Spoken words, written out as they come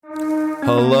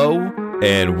Hello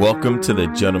and welcome to the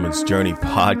Gentleman's Journey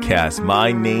podcast.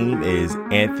 My name is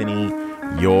Anthony,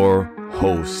 your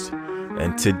host,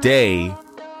 and today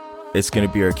it's going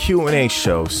to be our Q&A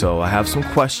show. So I have some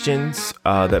questions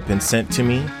that have been sent to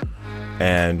me,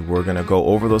 and we're going to go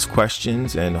over those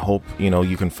questions and hope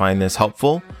you can find this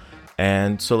helpful.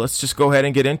 And so let's just go ahead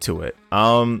and get into it.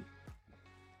 I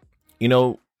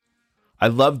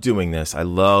love doing this. I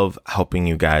love helping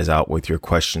you guys out with your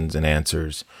questions and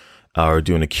answers, or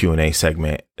doing a Q&A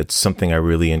segment. It's something I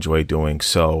really enjoy doing.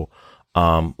 So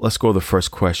let's go to the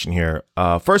first question here.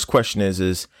 First question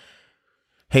is,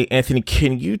 hey, Anthony,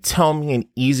 can you tell me an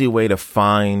easy way to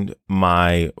find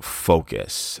my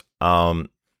focus?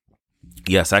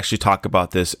 Yes, I actually talk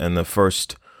about this in the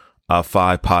first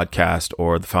 5 podcast,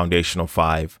 or the foundational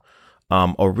 5.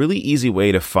 A really easy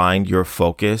way to find your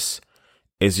focus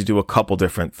is to do a couple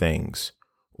different things.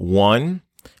 One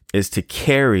is to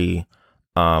carry,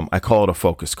 I call it a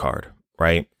focus card,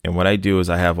 right? And what I do is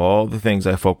I have all the things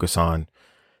I focus on.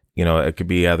 It could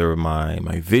be either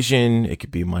my vision, it could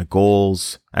be my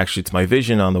goals. Actually, it's my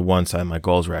vision on the one side, my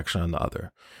goals are actually on the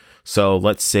other. So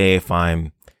let's say if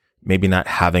I'm maybe not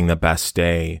having the best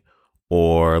day,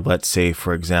 or let's say,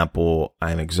 for example,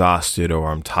 I'm exhausted or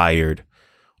I'm tired,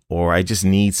 or I just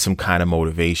need some kind of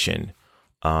motivation.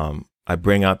 I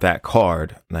bring out that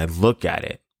card and I look at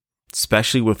it,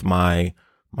 especially with my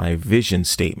vision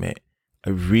statement.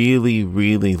 I really,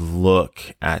 really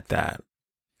look at that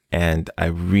and I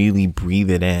really breathe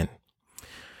it in.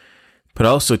 But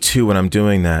also too, when I'm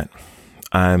doing that,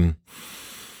 I'm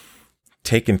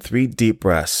taking 3 deep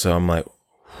breaths. So I'm like,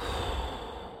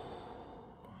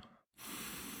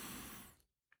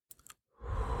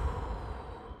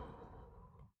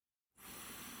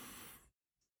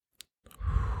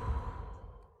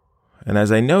 and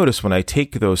as I notice, when I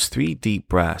take those 3 deep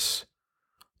breaths,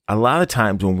 a lot of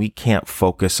times when we can't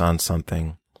focus on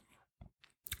something,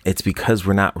 it's because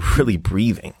we're not really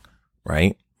breathing,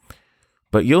 right?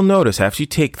 But you'll notice after you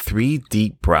take 3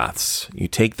 deep breaths, you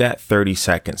take that 30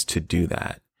 seconds to do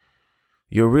that,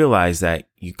 you'll realize that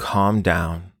you calm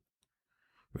down,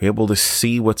 you're able to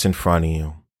see what's in front of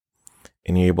you,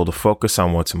 and you're able to focus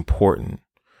on what's important.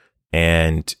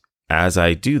 And as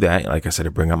I do that, like I said, I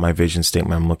bring up my vision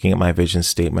statement. I'm looking at my vision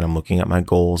statement. I'm looking at my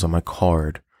goals on my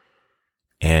card.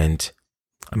 And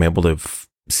I'm able to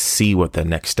see what the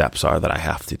next steps are that I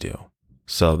have to do.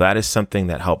 So that is something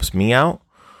that helps me out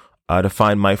to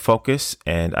find my focus.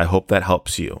 And I hope that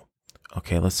helps you.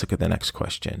 Okay, let's look at the next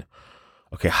question.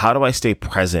 Okay, how do I stay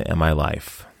present in my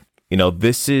life?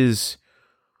 This is,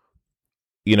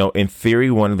 in theory,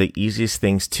 one of the easiest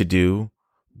things to do,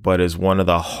 but is one of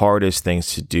the hardest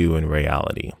things to do in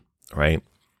reality, right?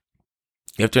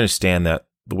 You have to understand that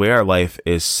the way our life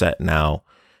is set now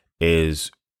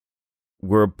is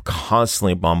we're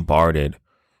constantly bombarded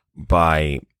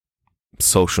by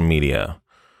social media,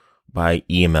 by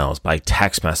emails, by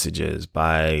text messages,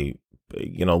 by,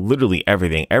 literally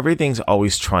everything. Everything's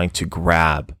always trying to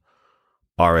grab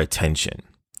our attention.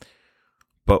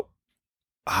 But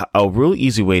a real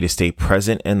easy way to stay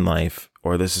present in life,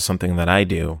 or this is something that I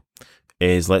do,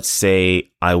 is let's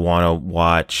say I want to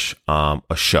watch a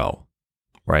show,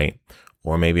 right?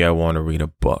 Or maybe I want to read a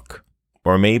book,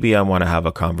 or maybe I want to have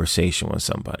a conversation with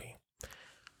somebody.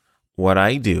 What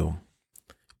I do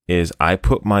is I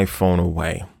put my phone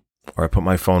away, or I put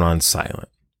my phone on silent,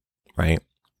 right?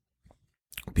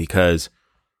 Because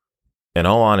in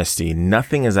all honesty,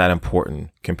 nothing is that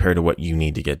important compared to what you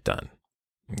need to get done,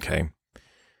 okay?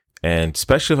 And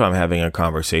especially if I'm having a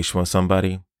conversation with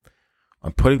somebody,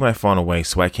 I'm putting my phone away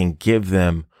so I can give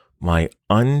them my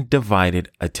undivided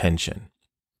attention.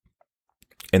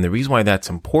 And the reason why that's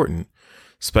important,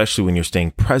 especially when you're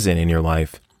staying present in your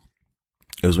life,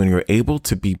 is when you're able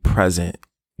to be present,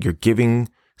 you're giving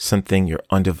something your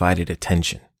undivided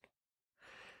attention.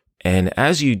 And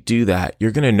as you do that,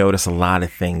 you're going to notice a lot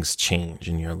of things change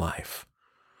in your life.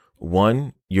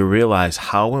 One, you realize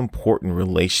how important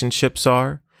relationships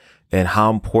are, and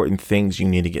how important things you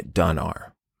need to get done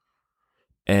are.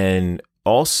 And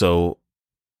also,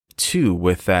 too,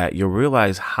 with that, you'll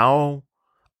realize how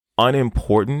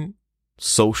unimportant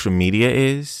social media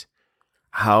is,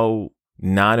 how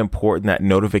not important that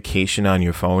notification on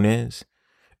your phone is.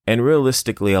 And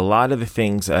realistically, a lot of the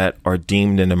things that are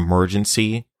deemed an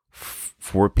emergency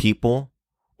for people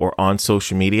or on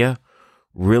social media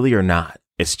really are not.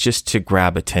 It's just to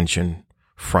grab attention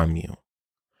from you.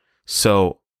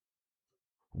 So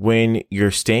when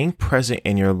you're staying present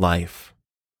in your life,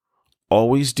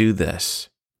 always do this.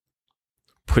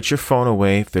 Put your phone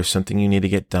away if there's something you need to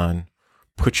get done.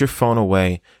 Put your phone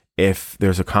away if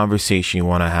there's a conversation you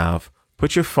want to have.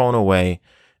 Put your phone away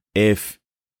if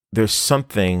there's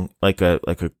something like I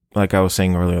was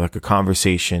saying earlier, like a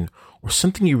conversation or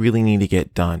something you really need to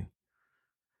get done.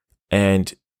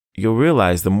 And you'll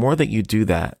realize the more that you do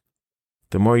that,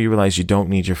 the more you realize you don't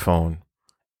need your phone,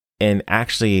 and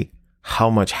actually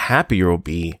how much happier you'll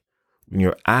be when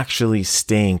you're actually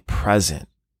staying present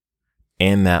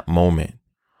in that moment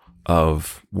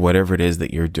of whatever it is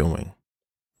that you're doing.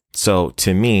 So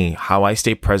to me, how I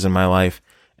stay present in my life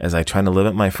is I try to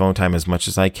limit my phone time as much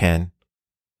as I can.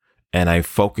 And I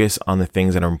focus on the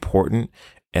things that are important.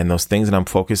 And those things that I'm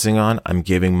focusing on, I'm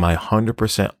giving my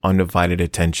 100% undivided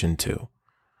attention to.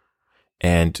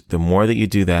 And the more that you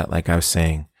do that, like I was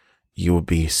saying, you will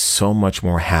be so much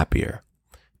more happier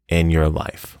in your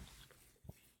life.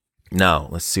 Now,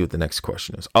 let's see what the next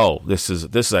question is. Oh, this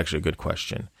is actually a good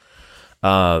question.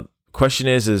 Question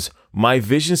is my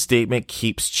vision statement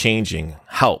keeps changing.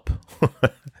 Help.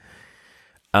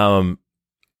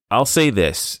 I'll say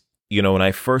this, when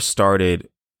I first started,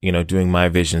 doing my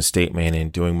vision statement and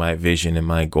doing my vision and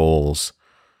my goals,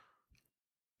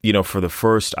 for the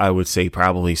first, I would say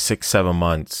probably 6-7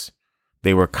 months,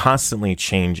 they were constantly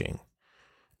changing.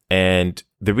 And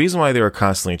the reason why they were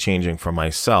constantly changing for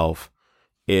myself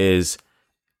is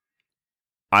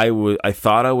I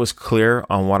thought I was clear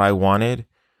on what I wanted.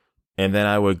 And then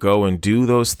I would go and do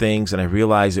those things. And I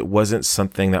realized it wasn't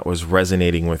something that was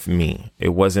resonating with me. It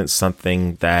wasn't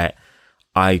something that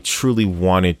I truly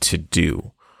wanted to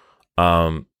do.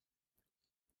 I'll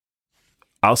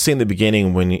say in the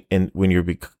beginning, when you're,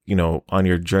 on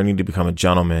your journey to become a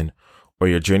gentleman or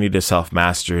your journey to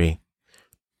self-mastery,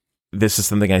 this is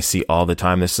something I see all the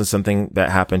time. This is something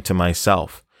that happened to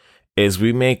myself, is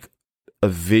we make a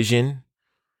vision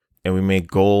and we make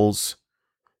goals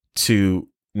to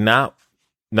not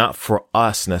for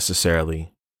us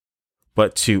necessarily,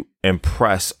 but to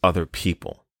impress other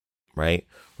people, right?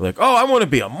 We're like, oh, I want to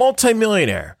be a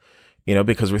multimillionaire,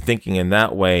 because we're thinking in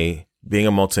that way, being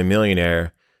a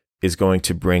multimillionaire is going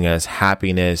to bring us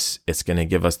happiness. It's going to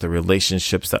give us the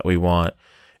relationships that we want.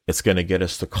 It's going to get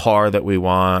us the car that we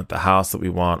want, the house that we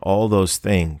want, all those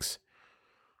things.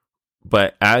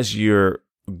 But as you're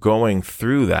going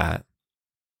through that,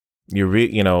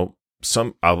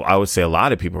 I would say a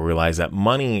lot of people realize that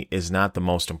money is not the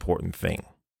most important thing.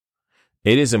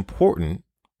 It is important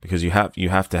because you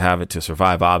have to have it to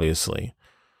survive, obviously,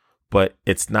 but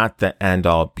it's not the end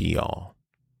all be all.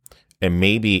 And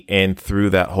maybe through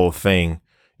that whole thing,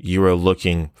 you are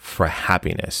looking for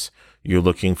happiness. You're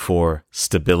looking for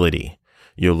stability.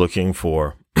 You're looking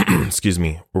for,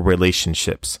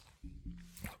 relationships.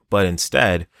 But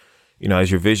instead,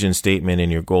 as your vision statement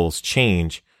and your goals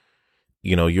change,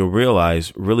 you'll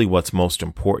realize really what's most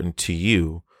important to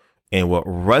you and what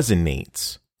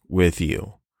resonates with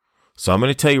you. So I'm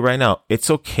going to tell you right now,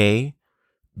 it's okay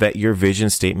that your vision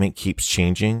statement keeps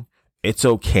changing. It's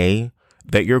okay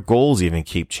that your goals even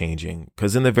keep changing,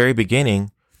 because in the very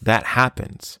beginning, that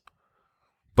happens.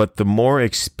 But the more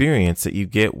experience that you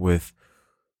get with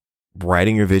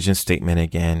writing your vision statement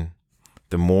again,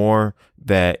 the more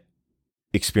that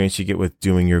experience you get with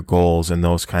doing your goals and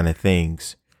those kind of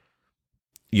things,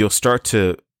 you'll start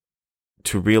to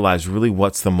realize really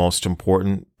what's the most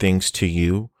important things to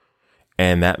you.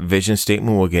 And that vision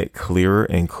statement will get clearer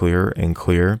and clearer and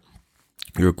clearer.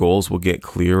 Your goals will get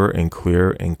clearer and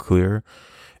clearer and clearer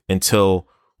until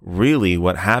really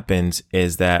what happens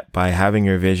is that by having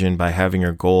your vision, by having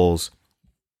your goals,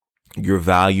 your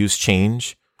values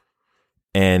change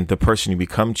and the person you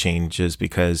become changes,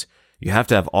 because you have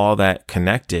to have all that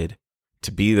connected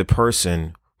to be the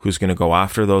person who's going to go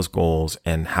after those goals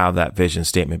and have that vision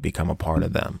statement become a part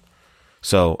of them.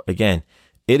 So again,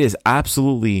 it is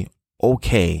absolutely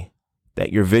okay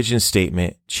that your vision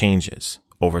statement changes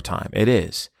over time. It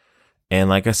is. And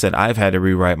like I said, I've had to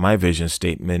rewrite my vision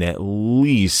statement at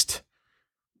least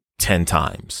 10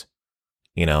 times,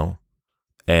 and,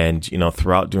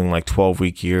 throughout doing like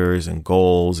 12-week years and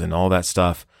goals and all that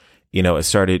stuff,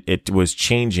 it was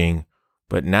changing.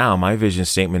 But now my vision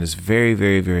statement is very,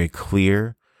 very, very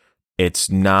clear. It's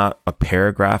not a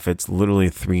paragraph. It's literally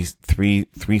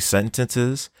three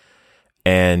sentences.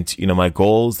 And, my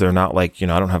goals, they're not like, I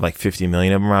don't have like 50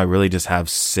 million of them. I really just have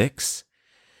 6.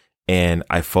 And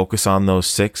I focus on those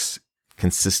 6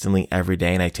 consistently every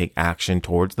day, and I take action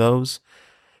towards those.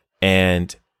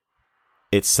 And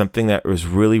it's something that was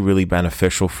really, really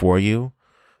beneficial for you.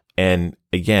 And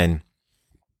again,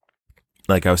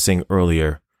 like I was saying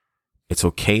earlier, it's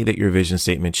okay that your vision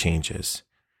statement changes.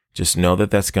 Just know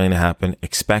that that's going to happen.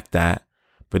 Expect that.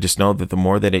 But just know that the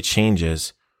more that it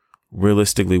changes,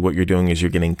 realistically, what you're doing is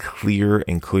you're getting clearer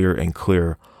and clearer and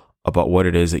clearer about what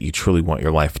it is that you truly want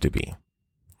your life to be.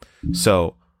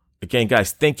 So again,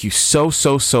 guys, thank you so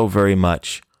very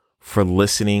much for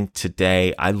listening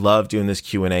today. I love doing this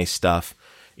Q&A stuff.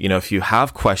 If you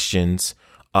have questions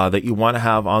that you want to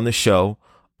have on the show,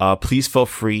 please feel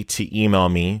free to email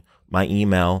me. My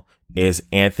email is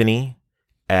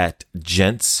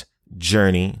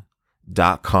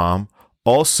anthony@gentsjourney.com.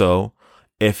 Also,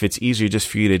 if it's easier just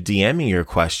for you to DM me your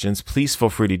questions, please feel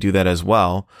free to do that as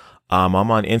well. I'm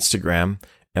on Instagram,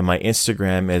 and my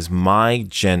Instagram is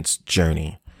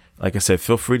mygentsjourney. Like I said,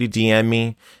 feel free to DM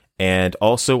me. And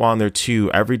also on there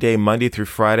too, every day, Monday through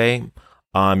Friday,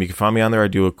 you can find me on there. I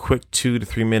do a quick 2 to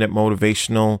 3 minute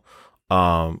motivational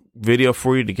video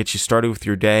for you to get you started with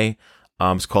your day.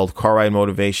 It's called Car Ride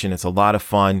Motivation. It's a lot of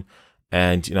fun.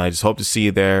 And, I just hope to see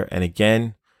you there. And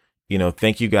again,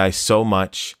 thank you guys so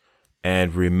much.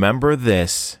 And remember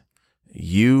this,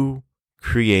 you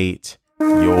create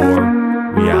your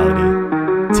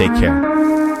reality. Take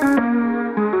care.